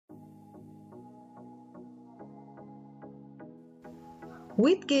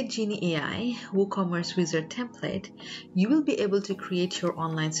With GetGenie AI WooCommerce Wizard template, you will be able to create your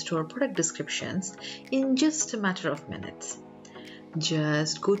online store product descriptions in just a matter of minutes.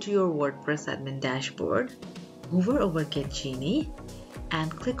 Just go to your WordPress admin dashboard, hover over GetGenie,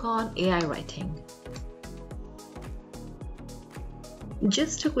 and click on AI Writing.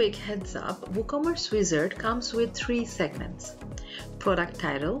 Just a quick heads up, WooCommerce Wizard comes with 3 segments: product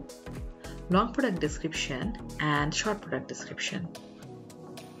title, long product description, and short product description.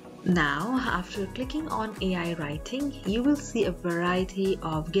 Now, after clicking on AI Writing, you will see a variety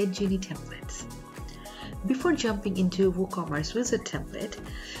of GetGenie templates. Before jumping into WooCommerce Wizard template,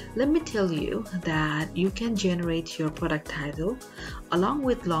 let me tell you that you can generate your product title along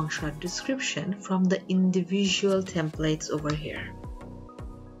with long short description from the individual templates over here.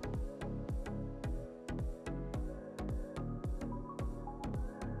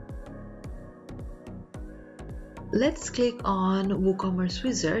 Let's click on WooCommerce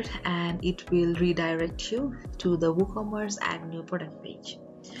Wizard and it will redirect you to the WooCommerce Add New Product page.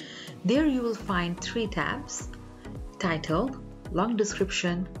 There you will find 3 tabs: title, long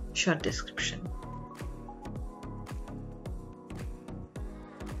description, short description.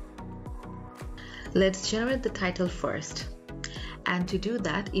 Let's generate the title first. And to do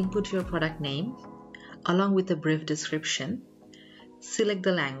that, input your product name along with a brief description, select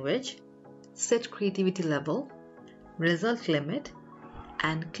the language, set creativity level, result limit,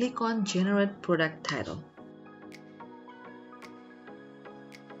 and click on Generate Product Title.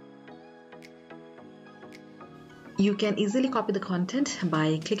 You can easily copy the content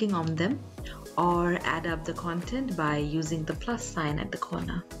by clicking on them or add up the content by using the plus sign at the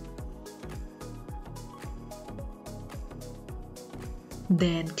corner.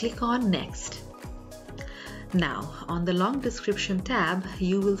 Then click on Next. Now, on the long description tab,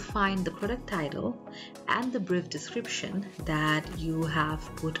 you will find the product title and the brief description that you have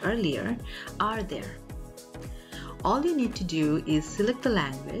put earlier are there. All you need to do is select the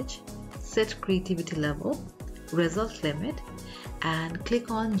language, set creativity level, result limit, and click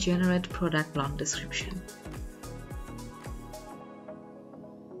on Generate Product Long Description.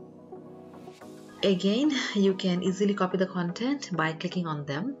 Again, you can easily copy the content by clicking on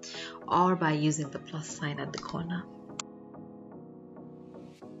them or by using the plus sign at the corner.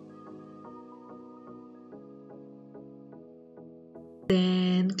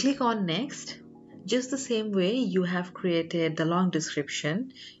 Then click on Next. Just the same way you have created the long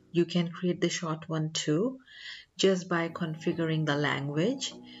description, you can create the short one too, just by configuring the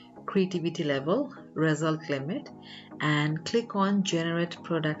language, creativity level, result limit, and click on Generate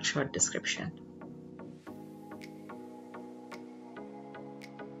Product Short Description.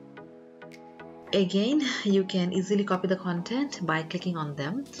 Again, you can easily copy the content by clicking on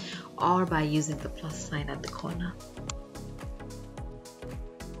them or by using the plus sign at the corner.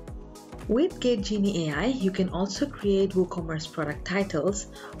 With GetGenie AI, you can also create WooCommerce product titles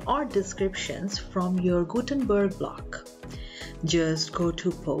or descriptions from your Gutenberg block. Just go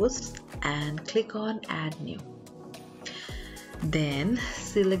to Posts and click on Add New. Then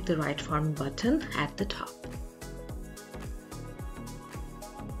select the Write For Me button at the top.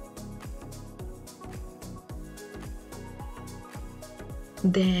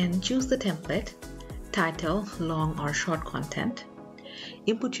 Then choose the template, title, long or short content.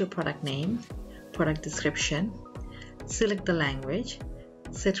 Input your product name, product description, select the language,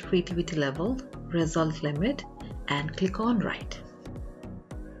 set creativity level, result limit, and click on Write.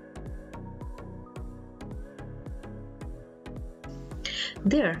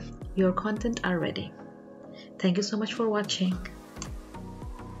 There, your content are ready. Thank you so much for watching.